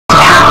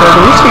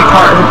to be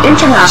part of an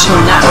international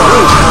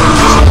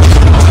network.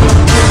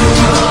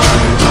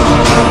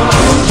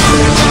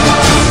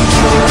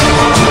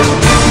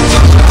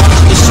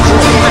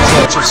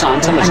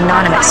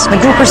 Anonymous, the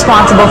group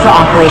responsible for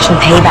Operation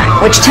Payback,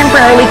 which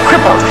temporarily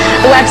crippled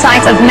the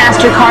websites of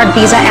MasterCard,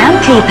 Visa, and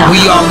PayPal.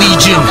 We are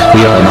Legion.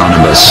 We are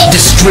Anonymous.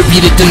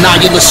 Distributed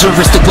denial of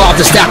service. The guard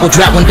the stack will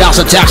drag when down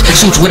attacks.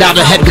 Suits without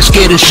a head get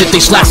scared and shit.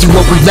 They slash you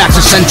up, relax.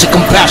 A sense of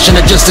compassion.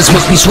 And justice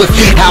must be swift.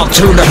 How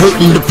turn to hurt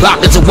in the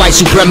pockets of white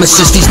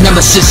supremacists. These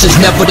nemesis is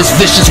never this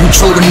vicious. We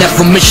throw the net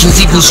for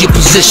missions. Evil's your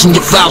position.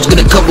 Your file's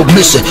gonna come with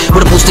missing.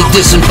 What opposed they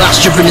dissing,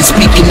 posturing and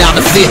speaking out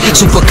of fear.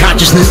 Super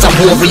consciousness. Our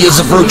warriors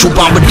are virtual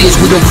bombardiers.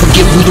 We don't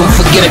forgive, we don't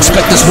forget.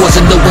 Expect us,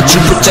 wasn't no one to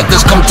protect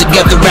us. Come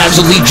together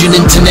as a legion.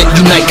 Internet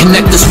unite,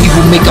 connect us. We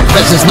will make a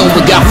presence known.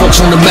 We got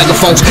folks on the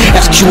megaphones.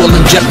 SQL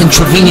inject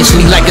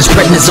intravenously like it's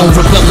prednisone.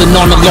 Rebelling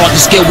on a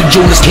larger scale. We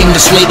Jonas King the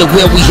Slater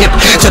where we hip.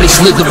 So they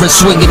slither and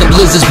swinging the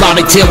blizzards by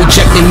their tail. We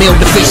check their mail.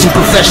 The facing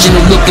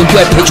professional looking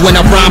webpage. When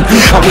I rhyme,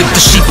 I wake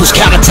the sheep was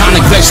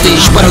catatonic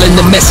vestige. Spelling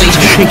the message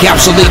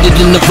encapsulated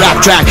in the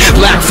rap track.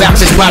 Black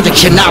facts is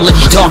project knowledge.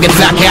 Target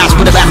fat ass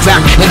with a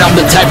backpack. And I'm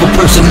the type of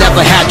person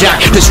never had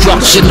jack.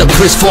 Destruction of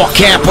Chris Falk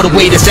camp or the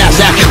way this ass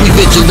act. We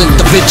vigilant,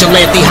 the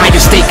vigilante,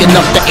 highest staking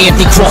up the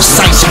anti-cross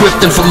site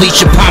script. And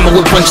Felicia Palmer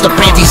will punch the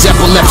panties.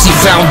 Epilepsy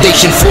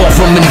foundation, fall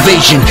from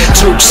invasion.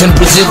 Turks and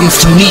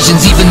Brazilians,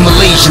 Tunisians, even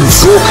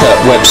Malaysians. Gawker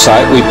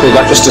website we pulled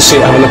up just to see,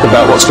 have a look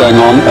about what's going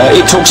on.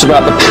 It talks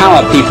about the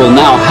power people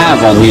now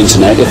have on the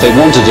internet if they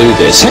want to do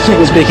this.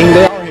 Technically speaking,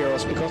 they are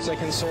heroes because they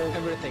can solve